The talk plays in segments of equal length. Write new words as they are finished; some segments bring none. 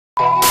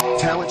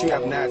talent you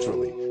have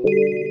naturally.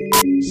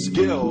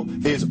 Skill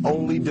is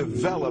only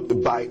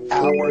developed by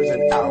hours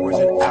and hours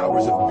and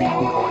hours of beating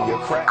on your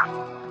craft.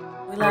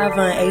 We live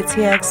on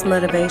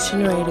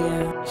ATXMotivation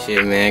Radio.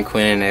 Shit, man,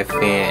 Quinn and that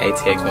fan,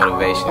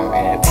 ATXMotivation,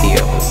 man,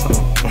 T.O. or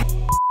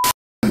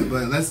something.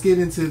 But let's get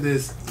into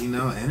this,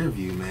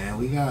 interview, man.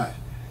 We got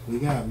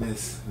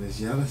Miss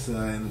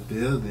Yellowsa in the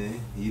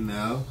building,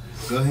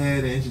 Go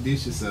ahead and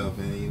introduce yourself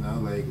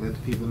and, let the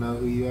people know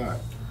who you are.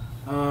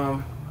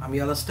 I'm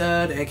Yellow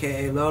Stud,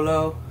 aka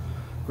Lolo,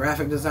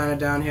 graphic designer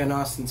down here in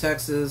Austin,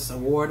 Texas,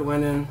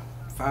 award-winning,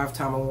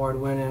 5-time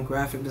award-winning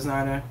graphic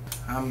designer.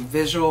 I'm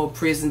visual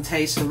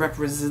presentation,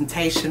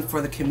 representation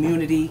for the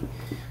community,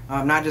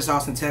 not just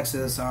Austin,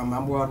 Texas.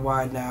 I'm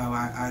worldwide now.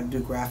 I do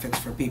graphics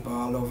for people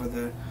all over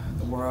the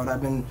world.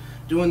 I've been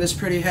doing this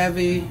pretty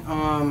heavy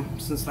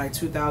since like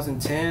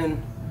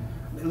 2010.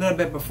 A little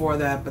bit before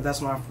that, but that's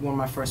one of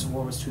my first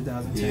awards was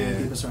 2010. Yeah.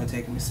 People started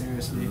taking me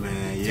seriously.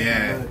 Man,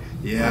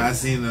 yeah. I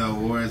seen the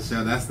awards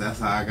show. That's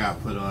how I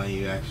got put on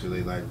you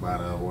actually, like by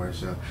the award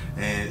show.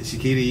 And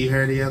Shakita, you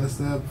heard the other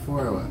stuff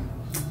before or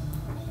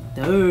what?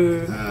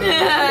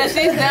 Duh.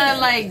 She's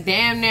done like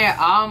damn near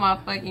all my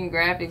fucking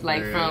graphics,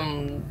 like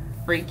from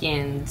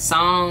freaking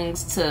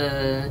songs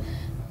to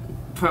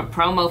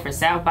promo for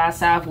South by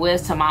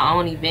Southwest to my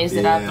own events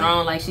that I've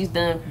thrown. Like she's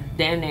done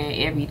damn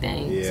near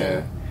everything.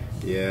 Yeah.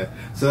 Yeah.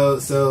 So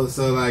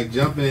like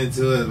jumping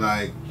into it,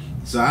 like,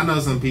 so I know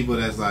some people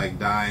that's like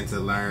dying to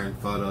learn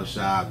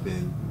Photoshop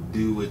and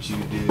do what you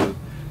do,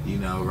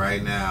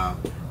 right now,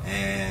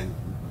 and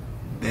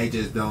they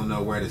just don't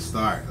know where to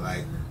start.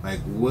 Like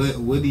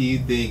what do you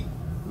think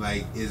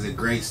like is a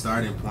great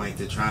starting point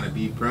to trying to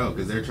be pro?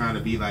 Because they're trying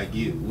to be like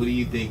you. What do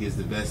you think is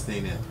the best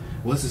thing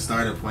what's the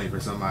starting point for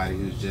somebody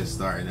who's just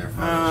starting their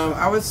Photoshop?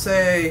 I would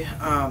say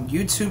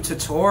YouTube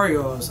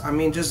tutorials. I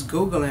mean, just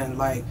Googling.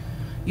 Like,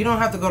 you don't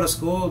have to go to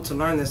school to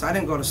learn this. I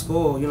didn't go to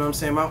school, you know what I'm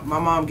saying? My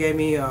mom gave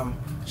me,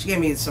 she gave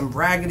me some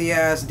raggedy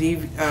ass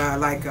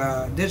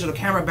digital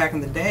camera back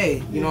in the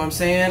day, you know what I'm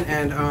saying?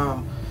 And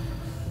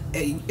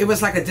it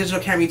was like a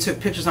digital camera you took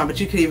pictures on, but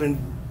you could even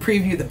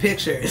preview the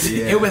pictures.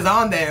 Yeah. It was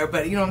on there,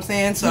 but you know what I'm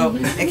saying? So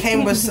it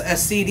came with a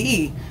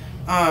CD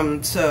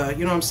to,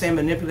 you know what I'm saying,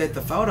 manipulate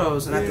the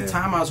photos. And at the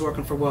time I was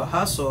working for Will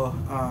Hustle.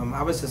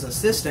 I was his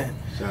assistant.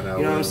 Shout out,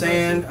 you know what I'm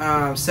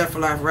saying? Set for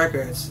Life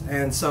Records.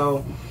 And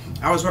so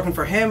I was working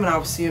for him, and I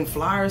was seeing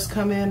flyers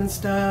come in and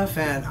stuff,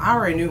 and I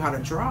already knew how to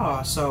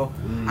draw. So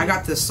I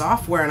got this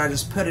software, and I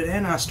just put it in,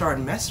 and I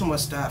started messing with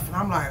stuff, and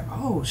I'm like,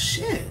 oh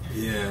shit,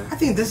 I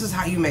think this is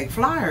how you make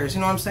flyers,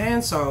 you know what I'm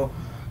saying? So,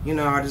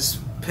 I just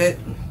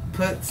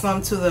put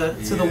some to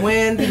the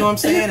wind, you know what I'm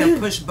saying, and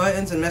push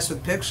buttons and mess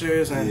with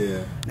pictures,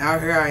 and now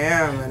here I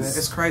am, and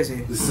it's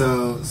crazy.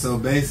 So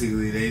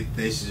basically,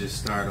 they should just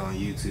start on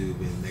YouTube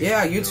and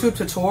YouTube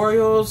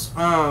tutorials.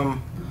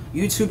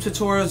 YouTube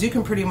tutorials, you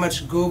can pretty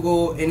much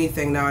Google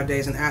anything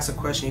nowadays and ask a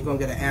question, you're going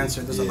to get an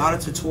answer. There's a lot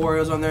of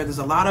tutorials on there. There's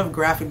a lot of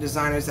graphic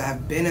designers that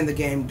have been in the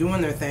game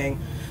doing their thing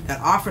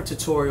that offer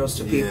tutorials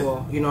to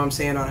people, you know what I'm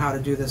saying, on how to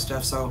do this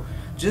stuff. So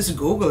just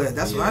Google it.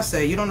 That's what I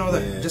say. You don't know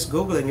that, just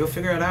Google it and you'll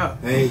figure it out.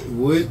 Hey,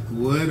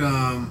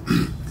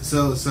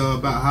 so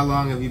about how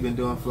long have you been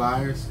doing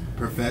flyers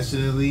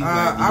professionally?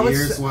 Like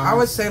I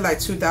would say like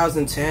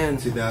 2010.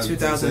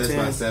 2010. So that's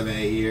about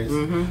 7-8 years.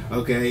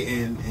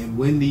 Okay, and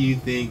when do you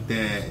think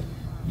that,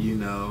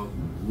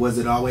 was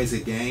it always a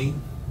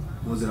game?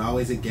 Was it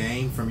always a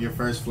game from your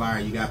first flyer?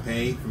 You got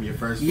paid from your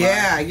first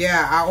flyer?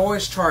 Yeah. I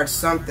always charged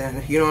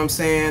something. You know what I'm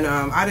saying?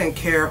 I didn't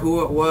care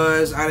who it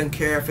was. I didn't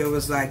care if it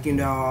was like,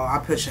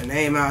 I put your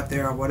name out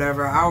there or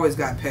whatever. I always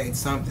got paid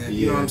something.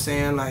 You know what I'm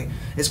saying? Like,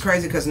 it's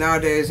crazy because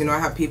nowadays, I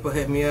have people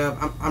hit me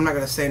up. I'm not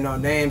going to say no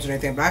names or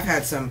anything, but I've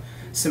had some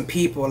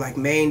people, like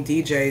main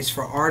DJs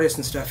for artists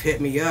and stuff,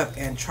 hit me up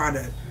and try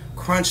to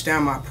crunch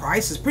down my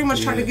prices, pretty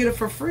much try to get it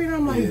for free, and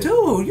I'm like,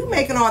 dude, you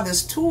making all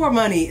this tour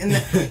money, and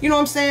you know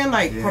what I'm saying,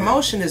 like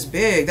promotion is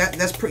big,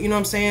 that's you know what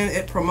I'm saying,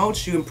 it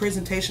promotes you, and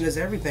presentation is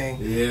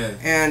everything,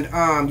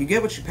 and you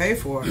get what you pay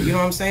for, you know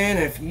what I'm saying.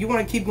 And if you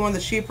want to keep going the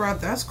cheap route,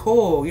 that's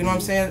cool, you know what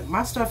I'm saying.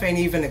 My stuff ain't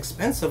even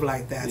expensive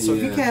like that, so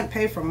if you can't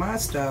pay for my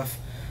stuff,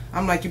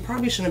 I'm like, you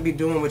probably shouldn't be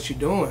doing what you're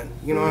doing.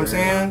 You know what I'm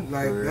saying?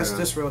 Like, that's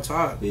just real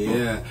talk.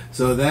 Yeah.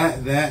 So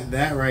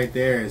that right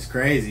there is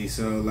crazy.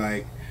 So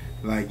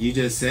like you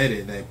just said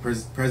it, that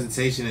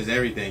presentation is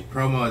everything,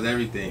 promo is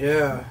everything.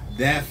 Yeah.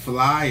 That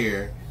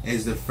flyer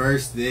is the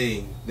first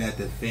thing that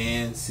the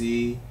fans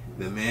see,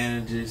 the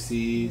manager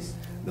sees,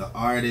 the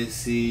artist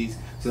sees.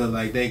 So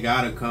like they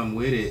gotta come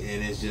with it,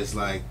 and it's just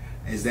like,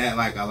 is that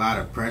like a lot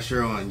of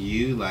pressure on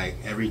you? Like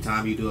every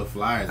time you do a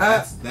flyer,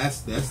 that's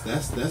crazy.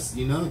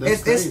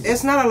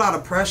 It's not a lot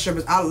of pressure,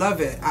 but I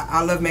love it.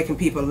 I love making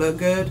people look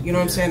good. You know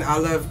what I'm saying? I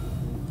love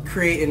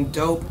creating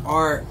dope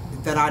art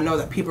that I know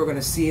that people are going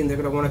to see, and they're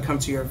going to want to come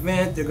to your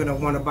event, they're going to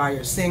want to buy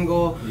your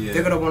single,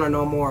 they're going to want to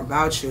know more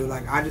about you.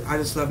 Like, I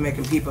just love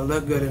making people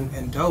look good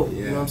and dope,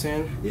 you know what I'm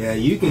saying? Yeah,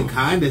 you can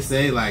kind of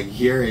say, like,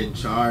 you're in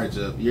charge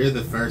of, you're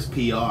the first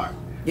PR.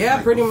 Yeah,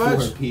 like pretty before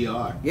much.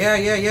 PR.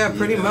 Yeah,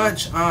 pretty know?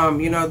 much.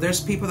 You know, there's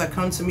people that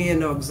come to me and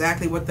know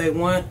exactly what they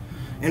want.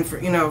 And for,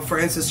 you know, for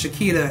instance,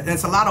 Shakita, and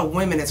it's a lot of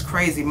women, it's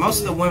crazy. Most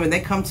of the women,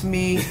 they come to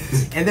me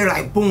and they're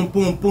like, boom,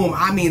 boom, boom.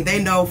 I mean,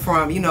 they know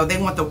from, you know, they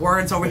want the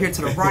words over here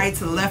to the right,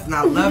 to the left, and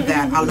I love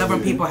that. I love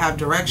when people have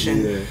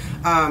direction.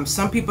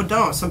 Some people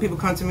don't. Some people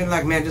come to me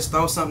like, man, just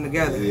throw something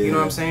together. You know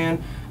what I'm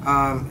saying?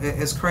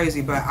 It's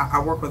crazy, but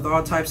I work with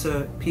all types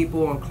of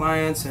people and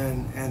clients,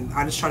 and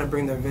I just try to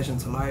bring their vision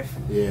to life.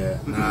 Yeah,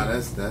 nah,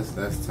 that's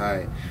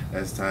tight.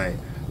 That's tight.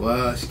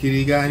 Well, Shakita,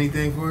 you got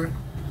anything for her?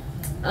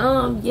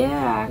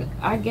 Yeah,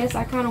 I guess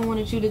I kind of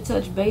wanted you to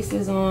touch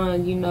bases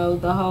on, you know,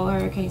 the whole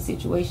hurricane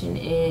situation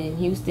in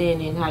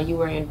Houston and how you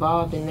were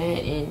involved in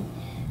that, and,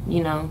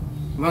 you know.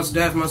 Most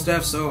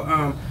def.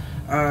 So,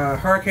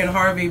 Hurricane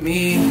Harvey,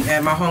 me,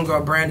 and my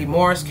homegirl Brandy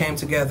Morris came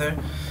together.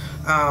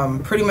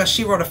 Pretty much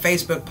she wrote a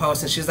Facebook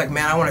post and she's like,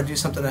 man, I want to do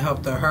something to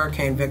help the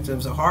hurricane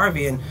victims of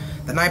Harvey. And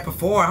the night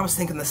before I was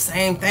thinking the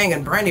same thing,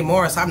 and Brandy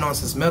Morris I've known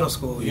since middle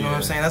school, you know what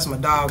I'm saying? That's my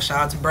dog. Shout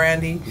out to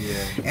Brandy.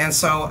 And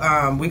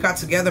so we got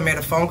together, made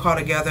a phone call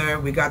together.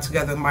 We got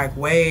together with Mike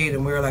Wade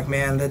and we were like,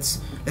 man, let's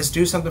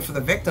do something for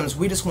the victims.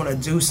 We just want to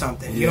do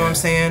something, you know what I'm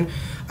saying?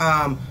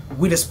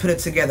 We just put it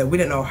together. We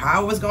didn't know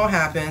how it was gonna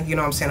happen, you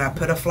know what I'm saying? I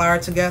put a flyer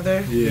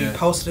together. We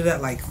posted it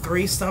at like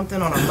 3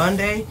 something on a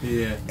Monday,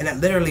 and it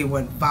literally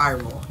went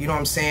viral, you know what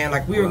I'm saying?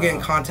 Like we were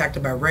getting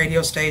contacted by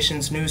radio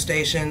stations, news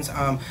stations.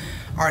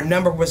 Our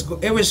number was,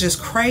 it was just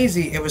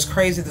crazy. It was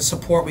crazy the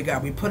support we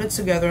got. We put it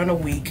together in a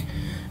week.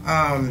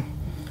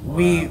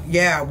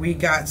 We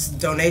got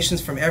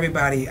donations from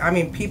everybody. I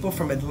mean, people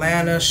from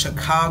Atlanta,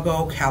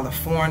 Chicago,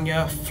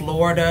 California,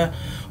 Florida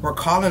were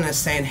calling us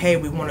saying, hey,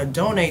 we want to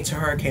donate to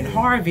Hurricane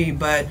Harvey,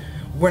 but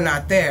we're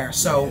not there.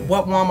 So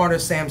what Walmart or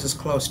Sam's is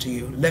close to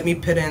you? Let me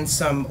put in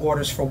some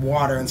orders for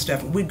water and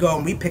stuff. We go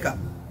and we pick up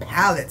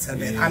pallets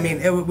of it. I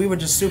mean, we were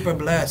just super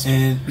blessed.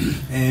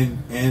 And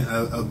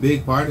a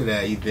big part of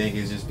that, you think,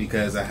 is just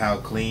because of how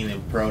clean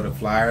and pro the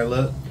flyer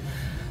looked?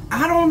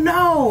 I don't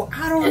know,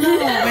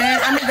 man.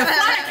 I mean, the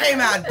flyer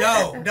came out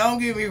dope. Don't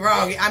get me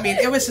wrong. I mean,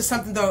 it was just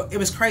something, though. It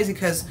was crazy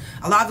because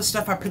a lot of the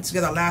stuff I put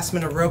together last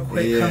minute real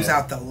quick comes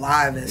out the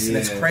livest. And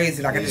it's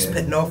crazy. Like, I just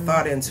put no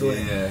thought into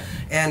it.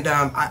 And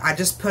I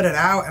just put it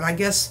out. And I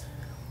guess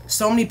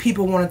so many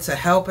people wanted to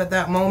help at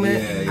that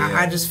moment.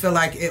 I just feel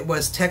like it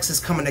was Texas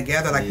coming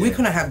together. Like, we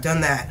couldn't have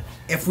done that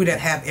if we didn't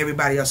have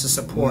everybody else's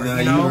support. No,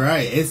 you know? You're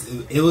right.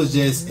 It was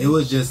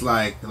just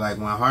like when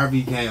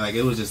Harvey came, like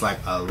it was just like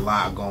a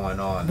lot going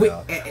on.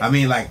 Though. I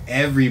mean, like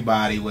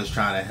everybody was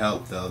trying to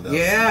help though.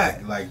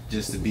 Like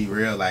just to be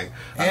real, like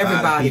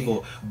everybody. Lot of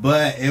people,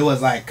 but it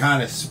was like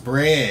kind of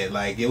spread.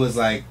 Like it was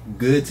like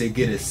good to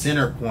get a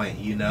center point,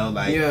 you know.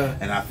 Like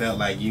and I felt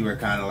like you were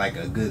kind of like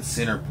a good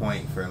center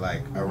point for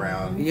like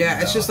around.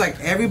 Yeah, it's just like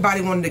everybody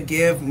wanted to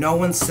give. No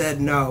one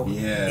said no.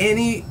 Yeah.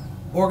 Any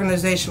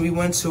organization we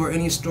went to or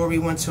any store we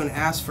went to and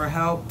asked for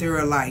help, they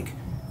were like,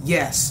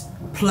 yes,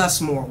 plus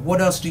more.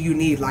 What else do you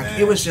need? Like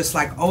it was just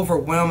like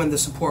overwhelming the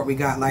support we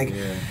got. Like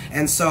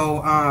and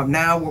so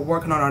now we're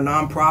working on our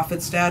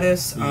nonprofit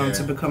status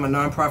to become a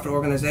nonprofit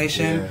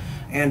organization.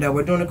 And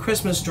we're doing a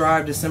Christmas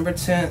drive December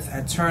 10th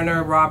at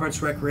Turner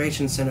Roberts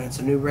Recreation Center. It's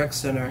a new rec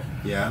center.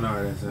 Yeah, I know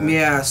where that's at.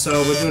 Yeah,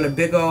 so we're doing a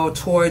big old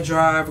toy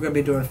drive. We're going to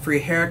be doing free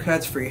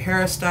haircuts, free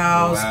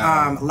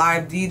hairstyles,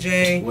 live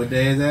DJ. What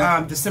day is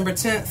that? December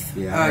 10th.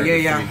 Yeah,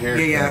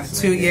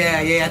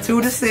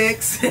 2 to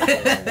 6.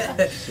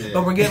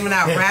 But we're giving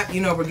out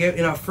we're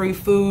giving free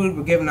food.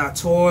 We're giving out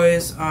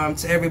toys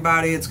to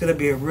everybody. It's going to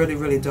be a really,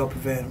 really dope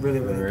event.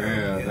 Really, really dope.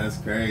 Yeah, that's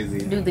crazy.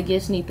 Do the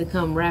gifts need to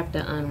come wrapped or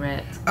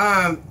unwrapped?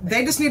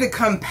 They just need to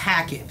come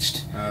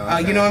packaged.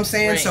 Okay. You know what I'm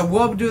saying? Right. So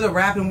we'll do the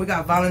wrapping. We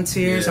got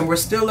volunteers, and we're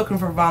still looking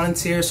for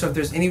volunteers. So if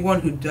there's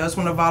anyone who does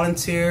want to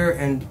volunteer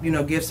and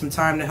give some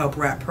time to help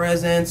wrap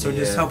presents or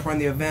just help run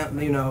the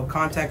event,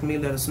 contact me,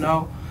 let us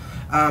know.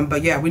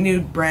 But yeah, we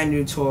need brand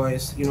new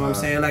toys. You know what I'm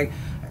saying? Like,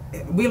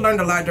 we learned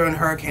a lot during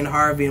Hurricane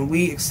Harvey, and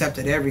we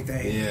accepted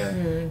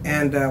everything.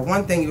 And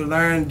one thing you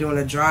learn doing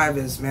a drive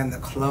is, man, the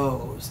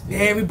clothes.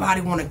 Everybody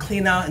want to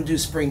clean out and do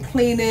spring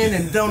cleaning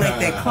and donate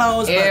their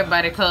clothes.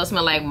 Everybody clothes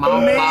smell like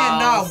mom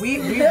balls. No, we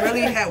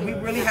really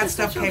had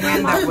stuff came in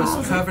that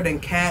was covered in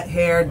cat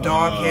hair,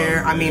 dog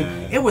hair. I mean,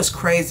 it was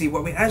crazy.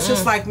 It's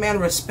just like, man,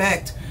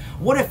 respect.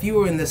 What if you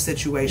were in this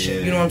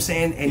situation, you know what I'm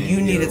saying, and you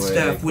needed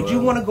stuff? Would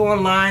you want to go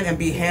online and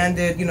be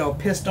handed,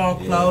 pissed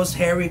on clothes,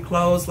 hairy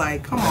clothes?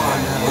 Like, come on,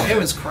 now. It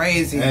was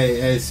crazy.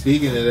 Hey,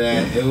 speaking of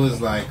that, it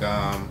was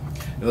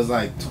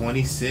like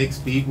 26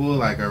 people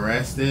like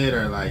arrested,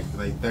 or like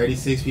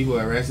 36 people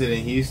arrested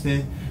in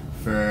Houston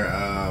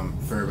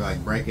for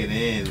like breaking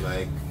in,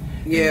 like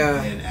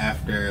and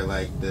after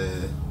like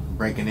the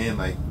breaking in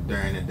like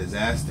during a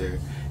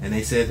disaster. And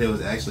they said there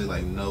was actually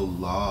like no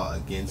law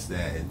against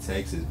that in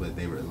Texas, but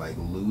they were like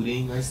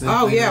looting or something.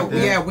 Oh yeah, like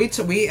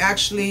that. We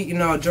actually,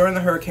 during the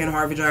Hurricane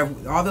Harvey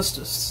drive, all the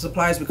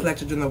supplies we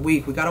collected during the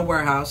week, we got a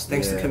warehouse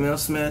thanks to Camille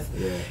Smith,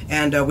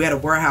 and we had a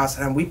warehouse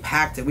and we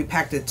packed it. We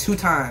packed it 2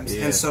 times,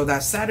 and so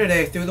that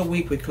Saturday through the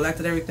week we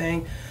collected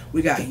everything.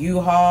 We got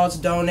U-Hauls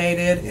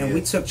donated, and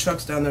we took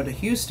trucks down there to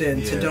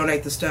Houston to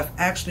donate the stuff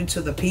actually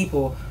to the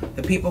people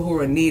who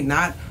are in need,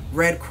 not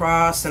Red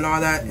Cross and all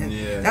that. And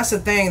that's the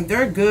thing.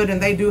 They're good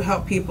and they do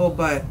help people,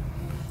 but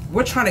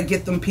we're trying to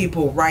get them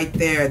people right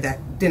there that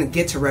didn't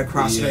get to Red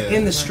Cross that are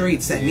in the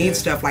streets that need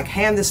stuff. Like,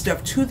 hand this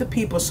stuff to the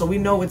people so we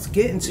know it's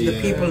getting to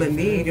the people in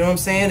need. You know what I'm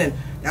saying? And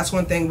that's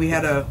one thing we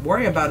had to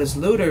worry about is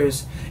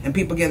looters and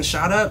people getting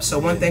shot up. So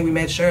one thing we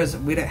made sure is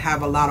we didn't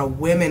have a lot of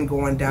women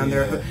going down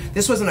there.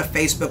 This wasn't a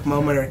Facebook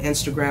moment or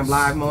Instagram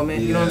live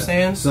moment. You know what I'm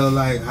saying? So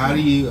like, how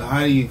do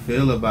you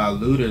feel about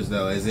looters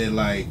though? Is it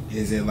like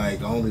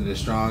only the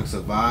strong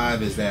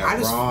survive? Is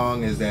that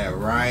wrong? Is that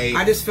right?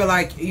 I just feel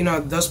like, you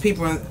know, those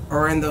people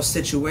are in those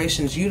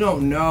situations. You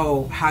don't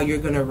know how you're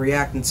going to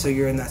react until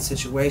you're in that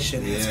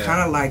situation. It's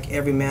kind of like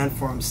every man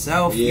for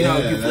himself. You know,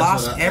 you've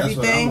lost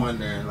everything. That's what I'm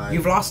wondering, like,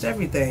 you've lost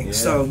everything.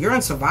 So you're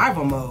in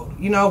survival mode.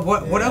 You know,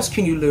 what else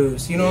can you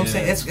lose? You know what I'm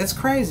saying? It's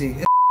crazy.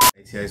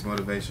 ATX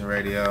Motivation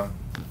Radio.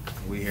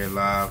 We here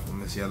live with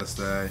Miss Yellow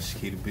Stud,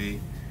 Shakita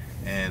B.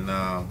 And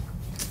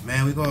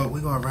man, we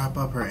gonna wrap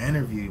up her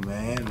interview,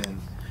 man,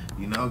 and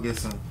you know, get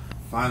some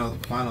final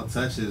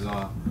touches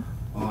on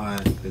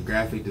the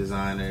graphic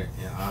designer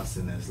in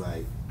Austin that's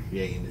like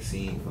creating the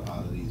scene for all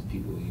of these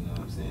people, you know what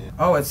I'm saying?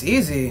 Oh, it's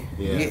easy.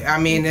 I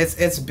mean,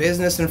 it's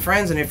business and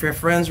friends, and if your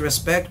friends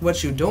respect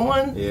what you're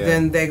doing,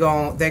 then they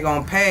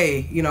gon'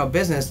 pay, you know,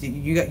 business.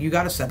 You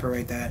got to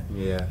separate that.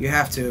 You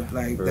have to,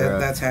 like,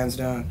 that's hands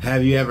down.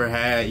 Have you ever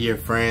had your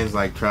friends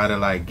like try to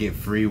like get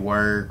free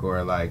work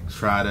or like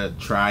try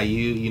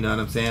you know what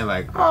I'm saying?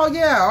 Like, oh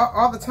yeah,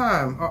 all the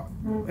time.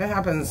 It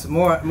happens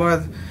more.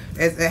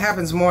 It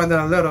happens more than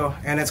a little,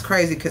 and it's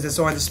crazy because it's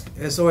always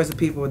the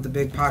people with the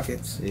big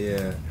pockets.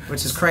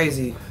 Which is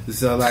crazy.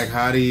 So like,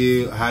 how do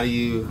you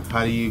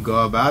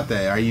go about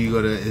that? Are you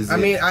gonna? I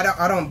mean,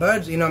 I don't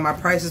budge. You know, my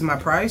price is my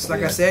price.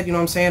 Like I said, you know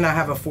what I'm saying. I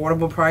have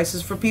affordable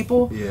prices for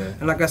people.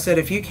 And like I said,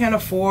 if you can't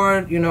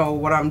afford, you know,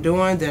 what I'm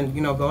doing, then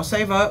you know, go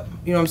save up.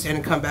 You know what I'm saying,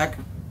 and come back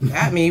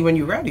at me when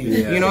you're ready.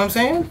 You know what I'm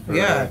saying?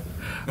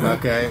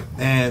 Okay.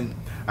 And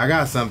I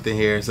got something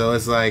here. So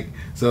it's like,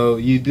 so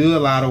you do a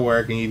lot of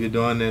work and you've been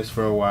doing this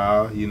for a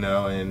while, you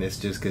know, and it's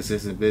just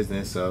consistent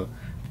business. So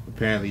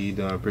apparently you're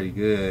doing pretty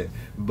good.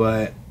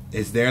 But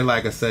is there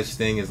like a such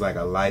thing as like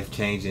a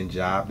life-changing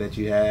job that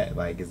you had?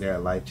 Like, is there a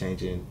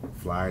life-changing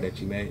flyer that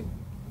you made?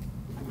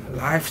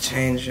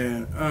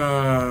 Life-changing?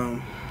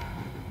 I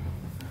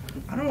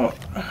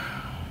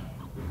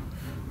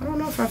don't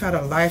know if I've had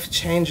a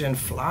life-changing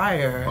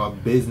flyer. Or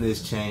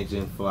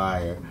business-changing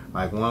flyer.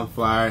 Like one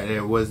flyer,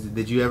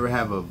 did you ever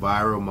have a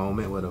viral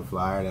moment with a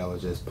flyer that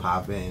was just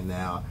popping and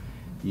now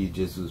you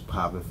just was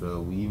popping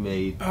for, you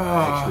made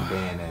extra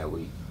band that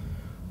week?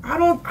 I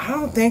don't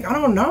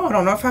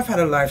know if I've had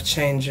a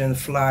life-changing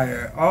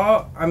flyer.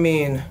 I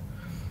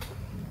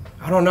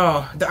don't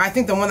know. I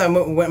think the one that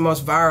went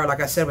most viral, like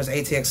I said, was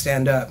ATX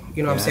Stand Up.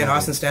 You know what I'm saying?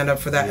 Austin Stand Up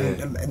for that.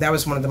 And that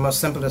was one of the most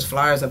simplest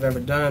flyers I've ever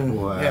done,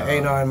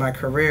 you know, in my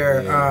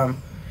career.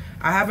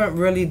 I haven't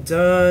really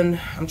done,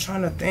 I'm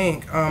trying to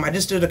think. I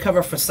just did a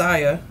cover for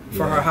Saya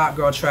for her Hot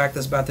Girl track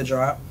that's about to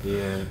drop.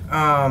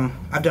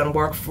 I've done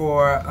work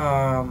for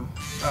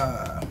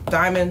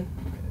Diamond.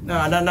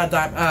 No, not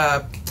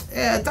Diamond.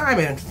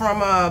 Diamond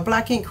from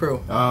Black Ink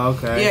Crew. Oh,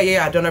 okay.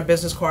 I've done her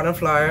business card and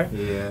flyer.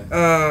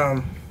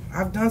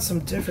 I've done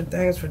some different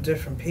things for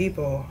different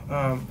people.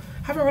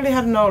 Haven't really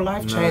had no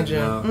life changing.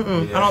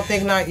 I don't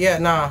think not yet.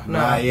 Not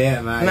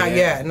yet.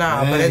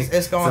 But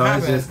it's gonna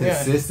happen. So it's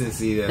just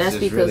consistency. That's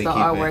just because really the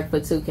artwork for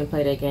Two Can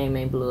Play That Game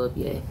ain't blew up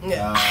yet.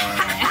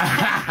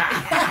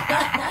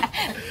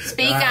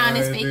 Speak on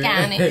it.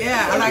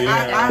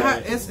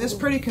 It's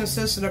pretty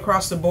consistent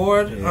across the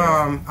board.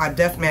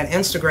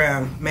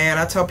 Instagram, man.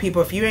 I tell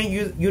people, if you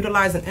ain't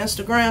utilizing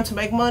Instagram to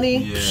make money,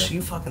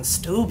 you fucking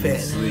stupid.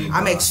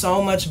 I make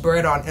so much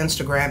bread on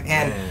Instagram,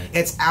 and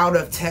it's out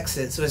of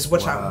Texas, so it's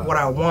what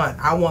I want.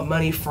 I want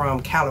money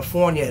from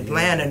California,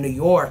 Atlanta, New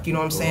York. You know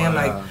what I'm saying?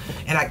 Like,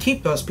 and I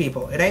keep those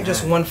people. It ain't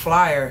just one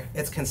flyer.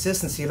 It's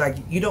consistency. Like,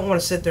 you don't want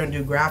to sit there and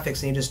do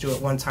graphics and you just do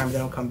it one time and they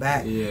don't come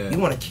back. You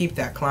want to keep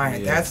that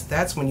client.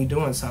 That's when you're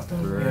doing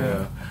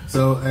something.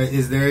 So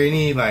is there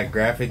any like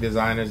graphic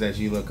designers that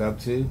you look up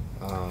to?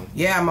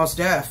 Most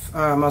def.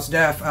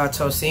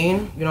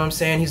 Tosin, you know what I'm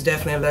saying? He's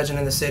definitely a legend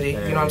in the city. You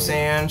know what I'm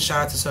saying?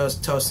 Shout out to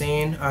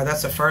Tosin.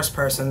 That's the first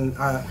person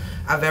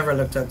I've ever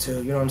looked up to.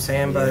 You know what I'm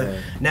saying? But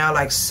now,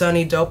 like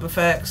Sunny Dope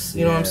Effects.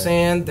 You know what I'm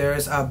saying?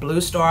 There's Blue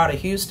Star out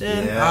of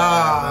Houston.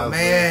 Oh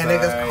man,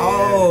 niggas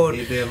cold.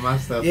 He did my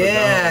stuff.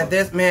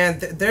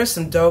 There's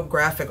some dope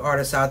graphic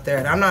artists out there.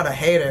 And I'm not a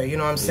hater. You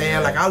know what I'm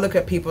saying? Like, I look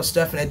at people's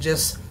stuff and it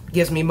just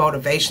gives me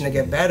motivation to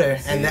get better,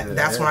 and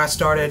that's when I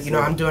started. You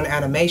know, I'm doing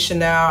animation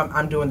now.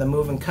 I'm doing the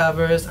moving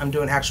covers. I'm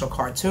doing actual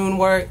cartoon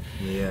work.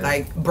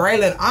 Like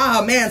Braylon,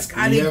 oh man,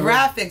 Skyly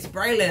Graphics,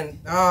 Braylon.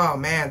 Oh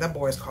man, that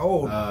boy's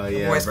cold.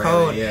 That boy's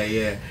cold.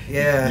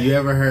 Yeah. You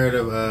ever heard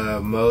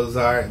of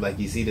Mozart? Like,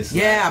 you see this?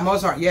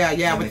 Mozart.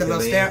 Yeah, with the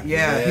little stamp.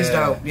 Yeah, he's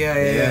dope.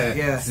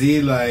 Yeah.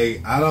 See,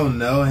 like, I don't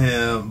know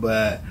him,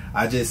 but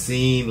I just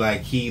seen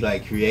like he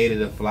like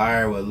created a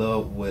flyer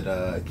with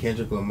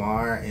Kendrick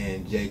Lamar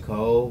and J.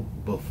 Cole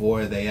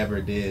before they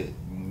ever did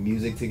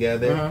music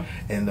together,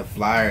 and the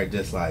flyer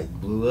just like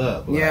blew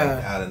up like,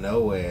 out of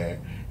nowhere.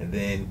 And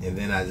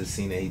then I just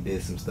seen that he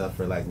did some stuff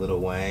for like Lil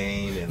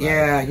Wayne and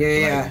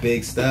like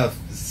big stuff.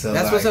 So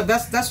that's like, what's up.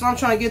 That's what I'm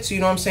trying to get to. You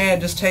know what I'm saying?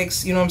 It just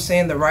takes, you know what I'm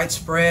saying, the right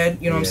spread.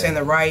 You know what I'm saying,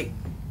 the right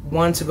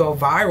one to go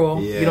viral.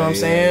 You know what I'm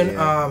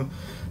saying?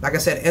 Like I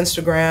said,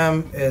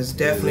 Instagram is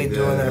definitely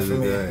doing that for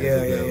me.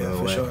 Yeah,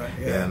 for sure.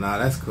 Yeah, no,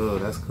 that's cool.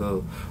 That's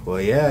cool. Well,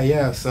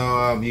 yeah.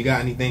 So, you got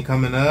anything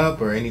coming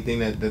up or anything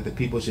that the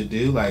people should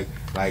do? Like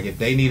if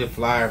they need a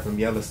flyer from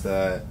Yellow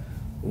Stud,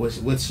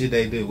 what should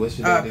they do? What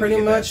should they do?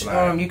 Pretty much,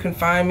 you can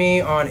find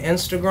me on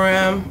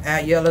Instagram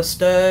at Yellow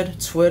Stud,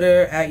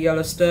 Twitter at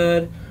Yellow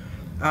Stud,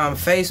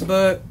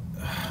 Facebook.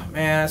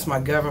 Man, that's my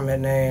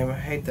government name. I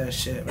hate that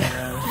shit,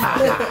 man.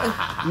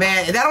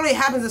 Man, that only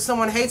happens if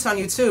someone hates on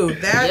you too.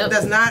 That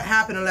does not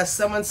happen unless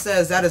someone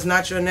says that is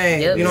not your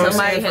name. You know what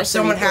I'm saying?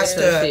 Someone has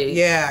to.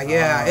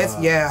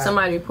 It's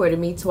Somebody reported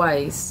me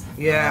twice.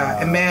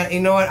 And man,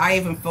 you know what? I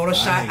even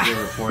photoshopped. I ain't get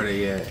reported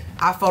yet.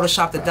 I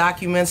photoshopped the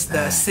documents,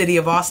 the city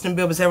of Austin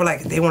bill, because they were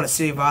like, they want a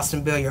city of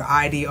Austin bill, your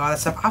ID, all that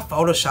stuff. I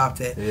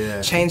photoshopped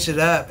it, changed it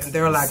up, and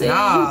they were like,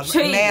 nah,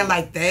 man,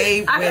 like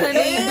they I couldn't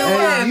even do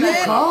it.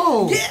 You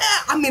cold. Yeah,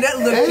 I mean that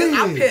looked good.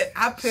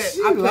 I pit.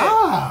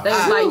 They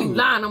was like, you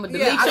lying, I'm gonna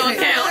delete your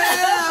account.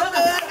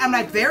 I'm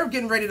like, they're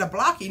getting ready to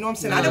block you, you know what I'm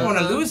saying? I didn't want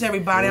to lose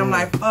everybody. I'm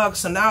like, fuck,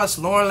 so now it's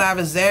Lauren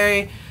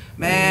Lavazeri.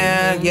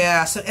 Man,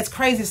 so it's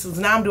crazy. So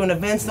now I'm doing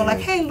events. They're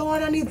like, "Hey,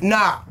 Lauren, I need."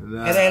 Nah.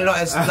 It ain't.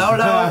 It's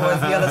Lolo or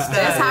it's Yellow Stud.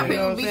 That's how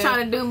people be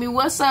trying to do me.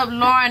 What's up,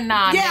 Lauren?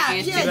 Nah,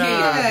 yeah. Quit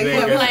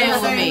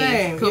playing with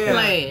me. Quit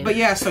playing. But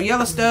yeah, so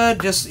Yellow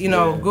Stud. Just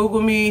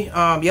Google me.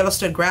 Yellow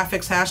Stud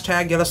Graphics.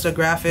 # Yellow Stud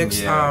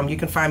Graphics. You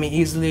can find me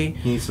easily.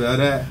 Can you spell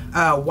that?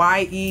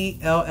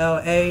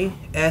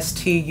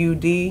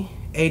 YELLASTUD.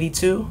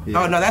 82.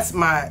 Oh no, that's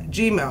my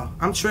Gmail.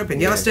 I'm tripping.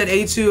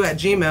 Yellowstud82 at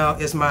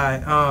Gmail is my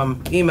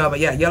email.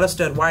 But yeah,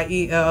 Yellowstud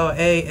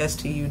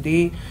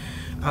YELLASTUD.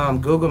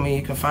 Google me.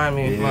 You can find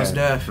me. Most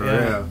def. For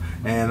real.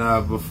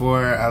 And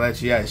before I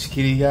let you out,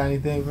 Shakita, you got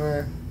anything for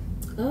her?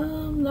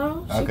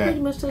 No. She pretty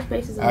much touched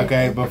bases.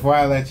 Okay. Before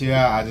I let you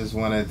out, I just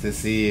wanted to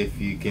see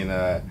if you can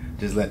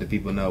just let the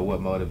people know what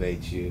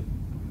motivates you.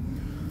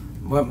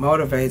 What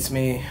motivates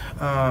me?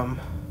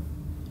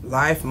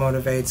 Life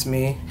motivates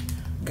me.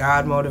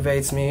 God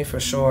motivates me for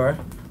sure.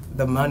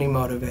 The money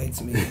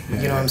motivates me.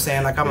 You know what I'm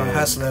saying? Like I'm a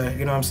hustler.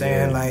 You know what I'm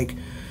saying? Like,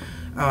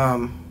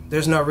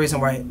 there's no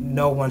reason why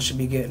no one should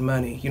be getting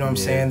money. You know what I'm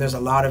saying? There's a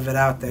lot of it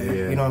out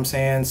there. You know what I'm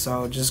saying?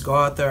 So just go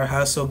out there,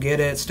 hustle,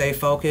 get it, stay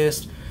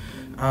focused.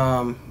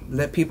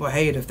 Let people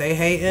hate. If they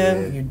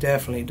hating, you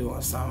definitely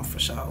doing something for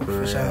sure.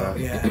 For sure.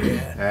 Yeah.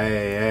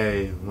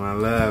 Hey,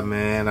 one love,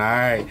 man. All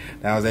right,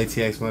 that was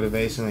ATX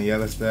Motivation and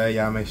Yellow Stud.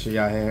 Y'all make sure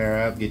y'all hit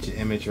her up, get your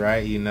image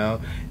right. You know,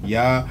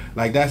 y'all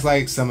like that's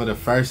like some of the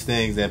first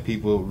things that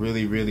people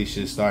really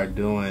should start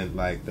doing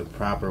like the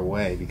proper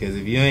way. Because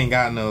if you ain't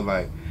got no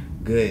like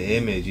good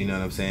image, you know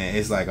what I'm saying?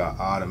 It's like an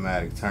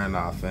automatic turn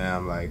off,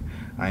 fam. Like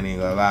I ain't even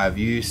gonna lie, if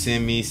you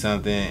send me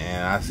something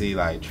and I see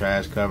like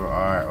trash cover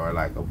art or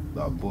like a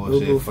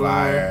bullshit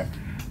flyer,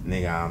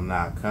 nigga, I'm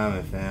not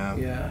coming, fam.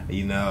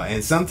 You know,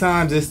 and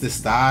sometimes it's the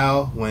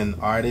style when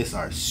artists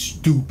are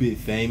stupid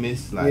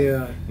famous, like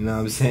you know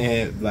what I'm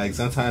saying? Like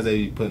sometimes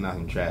they be putting out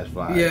some trash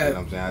flyers. You know what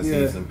I'm saying? I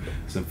see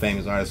some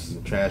famous artists with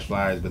some trash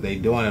flyers, but they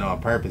doing it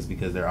on purpose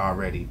because they're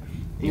already,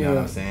 you know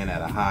what I'm saying,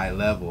 at a high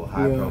level,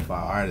 high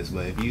profile artist.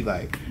 But if you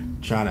like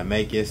trying to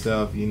make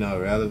yourself, you know,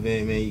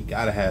 relevant, man, you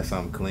gotta have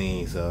something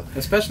clean. So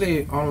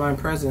especially online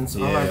presence.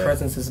 Online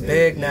presence is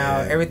big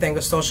now. Everything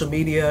is social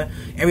media.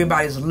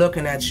 Everybody's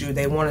looking at you.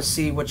 They want to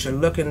see what you're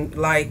looking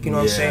like. You know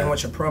what I'm saying?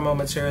 What your promo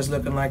material is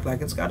looking like.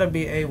 Like it's gotta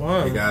be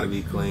A1. It gotta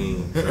be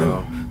clean.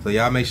 So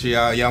y'all make sure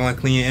y'all want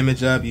to clean your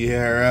image up. You hit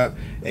her up.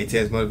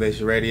 ATX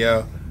Motivation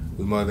Radio.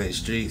 We motivate the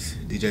streets.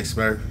 DJ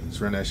Smurf.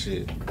 Let's run that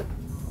shit.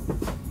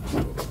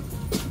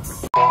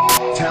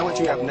 Talent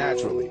you have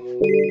naturally.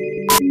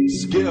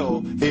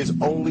 Skill is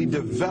only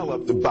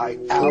developed by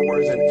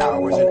hours and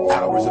hours and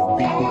hours of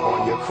beating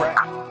on your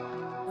craft.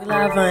 We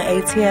live on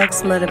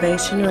ATX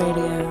Motivation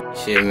Radio.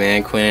 Shit,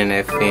 man, Quinn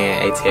and that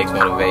fan, ATX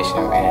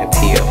Motivation, man,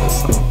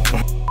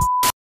 T.O.